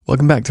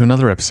Welcome back to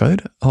another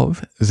episode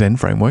of Zen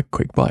Framework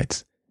Quick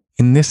Bites.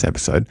 In this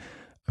episode,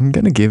 I'm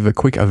going to give a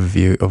quick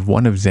overview of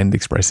one of Zend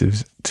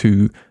Expressive's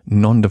two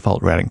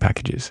non-default routing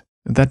packages,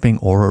 that being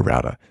Aura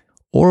Router.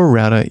 Aura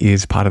Router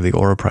is part of the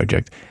Aura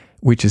project,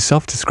 which is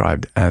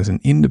self-described as an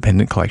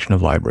independent collection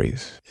of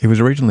libraries. It was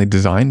originally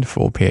designed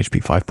for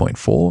PHP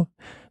 5.4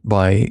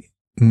 by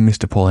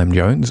Mr. Paul M.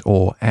 Jones,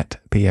 or at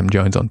PM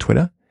Jones on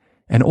Twitter,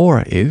 and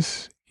Aura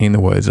is, in the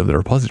words of the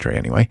repository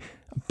anyway,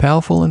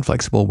 powerful and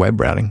flexible web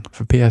routing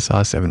for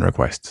PSR 7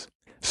 requests.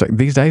 So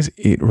these days,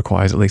 it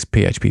requires at least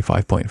PHP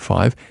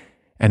 5.5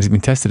 and has been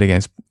tested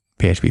against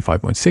PHP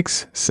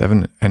 5.6,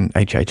 7, and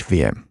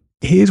HHVM.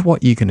 Here's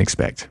what you can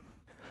expect.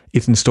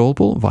 It's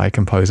installable via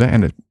Composer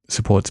and it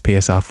supports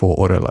PSR 4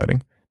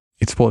 autoloading.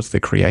 It supports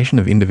the creation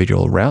of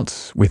individual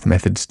routes with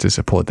methods to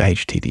support the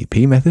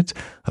HTTP methods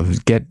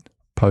of get,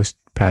 post,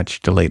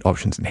 patch, delete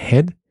options, and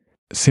head.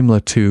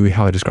 Similar to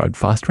how I described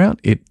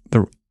FastRoute,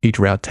 each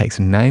route takes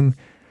a name,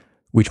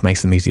 which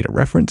makes them easy to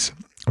reference,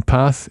 a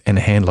path, and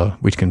a handler,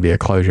 which can be a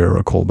closure or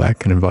a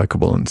callback, an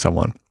invocable, and so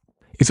on.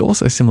 It's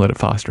also similar to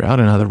FastRoute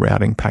and other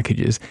routing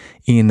packages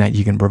in that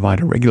you can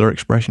provide a regular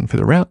expression for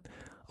the route,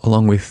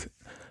 along with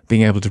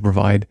being able to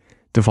provide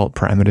default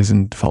parameters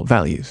and default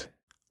values.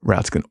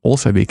 Routes can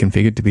also be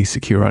configured to be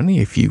secure only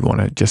if you want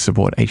to just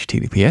support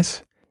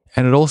HTTPS,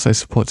 and it also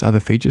supports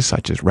other features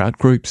such as route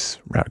groups,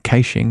 route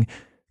caching,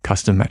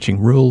 custom matching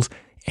rules,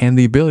 and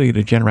the ability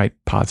to generate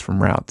paths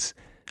from routes.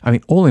 I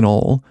mean, all in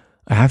all,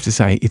 I have to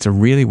say it's a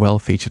really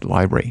well-featured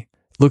library.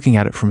 Looking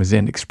at it from a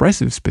Zend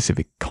Expressive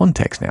specific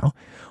context now,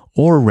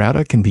 Aura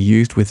Router can be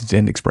used with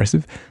Zend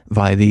Expressive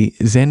via the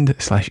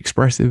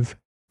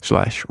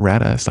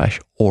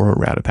Zend/Expressive/Router/Aura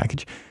Router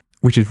package,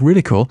 which is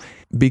really cool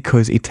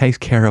because it takes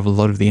care of a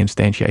lot of the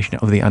instantiation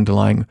of the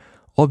underlying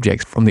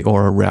objects from the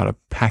Aura Router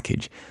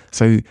package.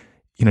 So,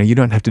 you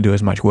don't have to do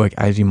as much work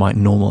as you might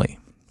normally.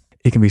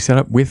 It can be set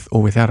up with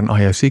or without an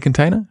IOC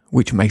container,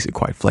 which makes it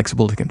quite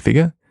flexible to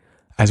configure,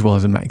 as well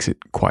as it makes it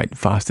quite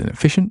fast and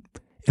efficient.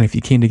 And if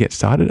you're keen to get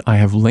started, I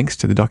have links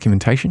to the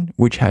documentation,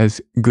 which has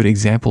good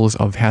examples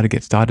of how to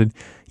get started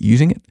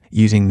using it,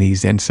 using the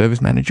Zend Service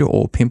Manager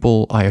or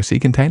Pimple IOC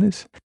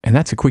containers. And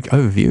that's a quick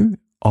overview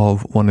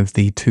of one of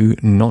the two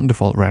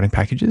non-default routing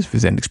packages for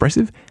Zend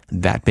Expressive,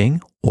 that being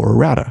Aura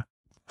Router.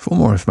 For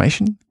more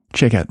information,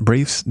 check out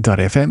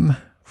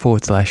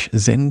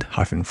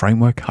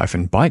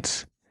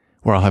briefs.fm/Zend-framework-bytes,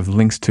 where I'll have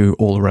links to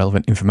all the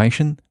relevant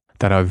information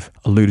that I've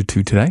alluded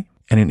to today.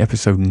 And in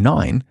episode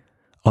 9,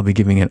 I'll be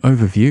giving an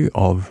overview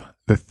of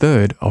the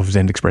third of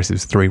Zend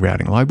Expressive's 3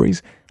 routing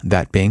libraries,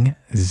 that being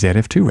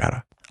ZF2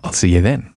 Router. I'll see you then.